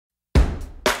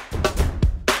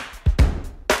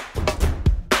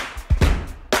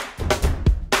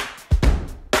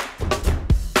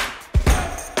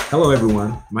Hello,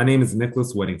 everyone. My name is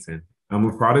Nicholas Weddington. I'm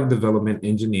a product development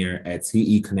engineer at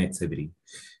TE Connectivity.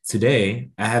 Today,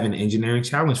 I have an engineering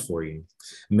challenge for you.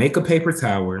 Make a paper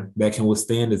tower that can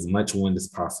withstand as much wind as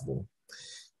possible.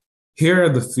 Here are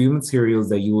the few materials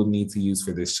that you will need to use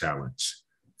for this challenge: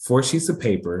 4 sheets of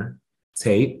paper,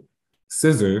 tape,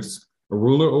 scissors, a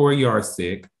ruler or a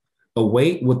yardstick, a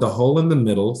weight with a hole in the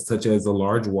middle, such as a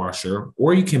large washer,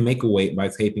 or you can make a weight by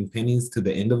taping pennies to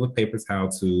the end of a paper towel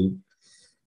tube,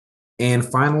 and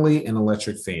finally, an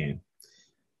electric fan.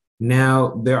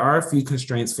 Now, there are a few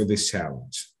constraints for this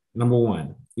challenge. Number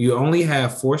one, you only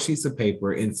have 4 sheets of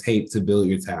paper and tape to build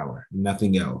your tower,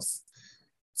 nothing else.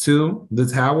 Two, the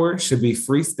tower should be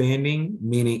freestanding,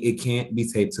 meaning it can't be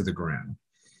taped to the ground.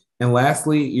 And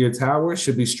lastly, your tower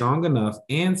should be strong enough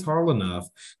and tall enough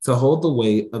to hold the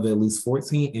weight of at least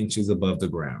 14 inches above the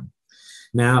ground.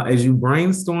 Now, as you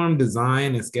brainstorm,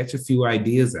 design, and sketch a few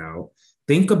ideas out,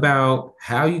 think about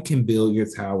how you can build your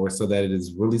tower so that it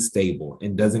is really stable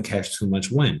and doesn't catch too much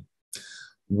wind.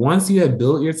 Once you have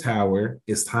built your tower,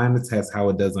 it's time to test how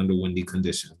it does under windy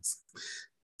conditions.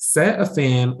 Set a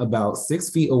fan about 6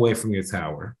 feet away from your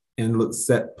tower and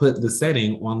put the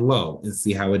setting on low and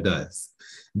see how it does.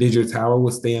 Did your tower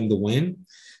withstand the wind?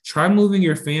 Try moving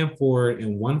your fan forward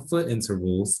in 1 foot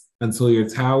intervals until your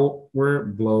tower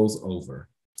blows over.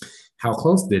 How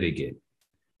close did it get?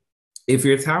 If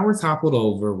your tower toppled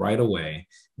over right away,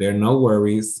 there are no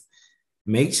worries.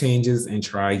 Make changes and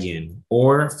try again,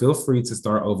 or feel free to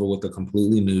start over with a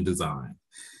completely new design.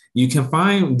 You can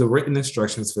find the written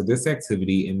instructions for this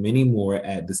activity and many more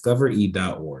at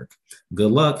discovere.org.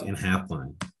 Good luck and have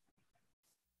fun.